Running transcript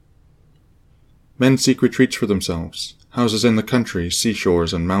Men seek retreats for themselves, houses in the country,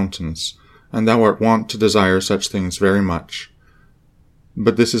 seashores, and mountains, and thou art wont to desire such things very much.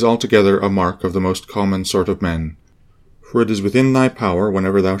 But this is altogether a mark of the most common sort of men, for it is within thy power,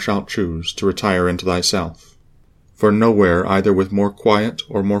 whenever thou shalt choose, to retire into thyself. For nowhere, either with more quiet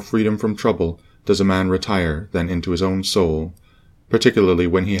or more freedom from trouble, does a man retire than into his own soul, particularly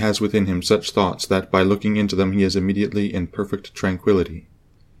when he has within him such thoughts that by looking into them he is immediately in perfect tranquillity.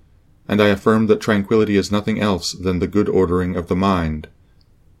 And I affirm that tranquillity is nothing else than the good ordering of the mind.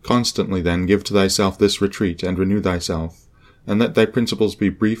 Constantly, then, give to thyself this retreat, and renew thyself, and let thy principles be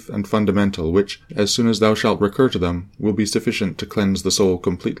brief and fundamental, which, as soon as thou shalt recur to them, will be sufficient to cleanse the soul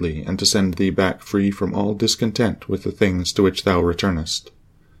completely, and to send thee back free from all discontent with the things to which thou returnest.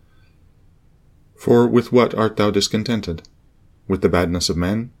 For with what art thou discontented? With the badness of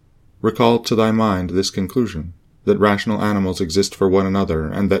men? Recall to thy mind this conclusion, that rational animals exist for one another,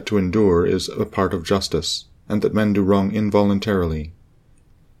 and that to endure is a part of justice, and that men do wrong involuntarily.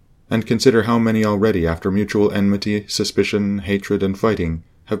 And consider how many already, after mutual enmity, suspicion, hatred, and fighting,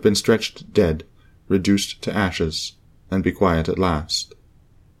 have been stretched dead, reduced to ashes, and be quiet at last.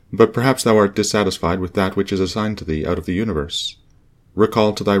 But perhaps thou art dissatisfied with that which is assigned to thee out of the universe.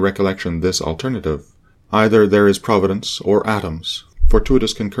 Recall to thy recollection this alternative: either there is providence or atoms,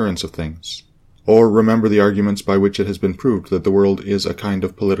 fortuitous concurrence of things, or remember the arguments by which it has been proved that the world is a kind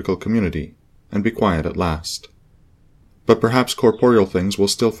of political community, and be quiet at last. But perhaps corporeal things will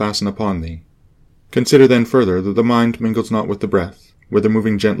still fasten upon thee. Consider then further that the mind mingles not with the breath, whether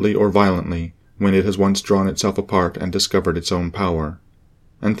moving gently or violently, when it has once drawn itself apart and discovered its own power.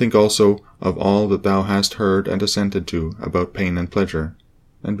 And think also of all that thou hast heard and assented to about pain and pleasure,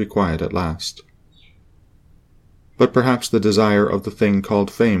 and be quiet at last. But perhaps the desire of the thing called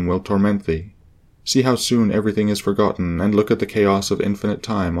fame will torment thee. See how soon everything is forgotten, and look at the chaos of infinite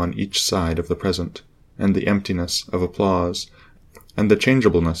time on each side of the present, and the emptiness of applause, and the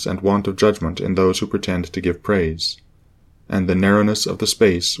changeableness and want of judgment in those who pretend to give praise, and the narrowness of the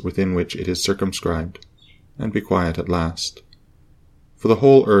space within which it is circumscribed, and be quiet at last. For the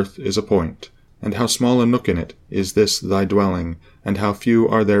whole earth is a point, and how small a nook in it is this thy dwelling, and how few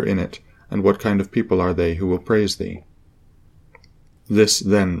are there in it, and what kind of people are they who will praise thee? This,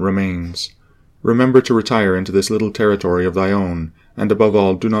 then, remains. Remember to retire into this little territory of thy own, and above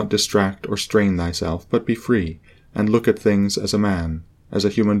all do not distract or strain thyself, but be free, and look at things as a man, as a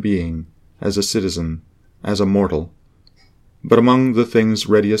human being, as a citizen, as a mortal. But among the things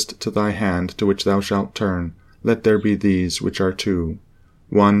readiest to thy hand to which thou shalt turn, let there be these which are two.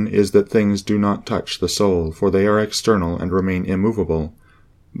 One is that things do not touch the soul, for they are external and remain immovable,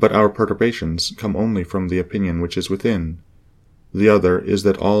 but our perturbations come only from the opinion which is within. The other is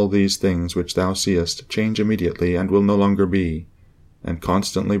that all these things which thou seest change immediately and will no longer be, and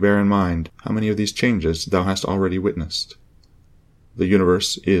constantly bear in mind how many of these changes thou hast already witnessed. The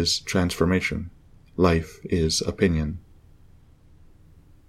universe is transformation. Life is opinion.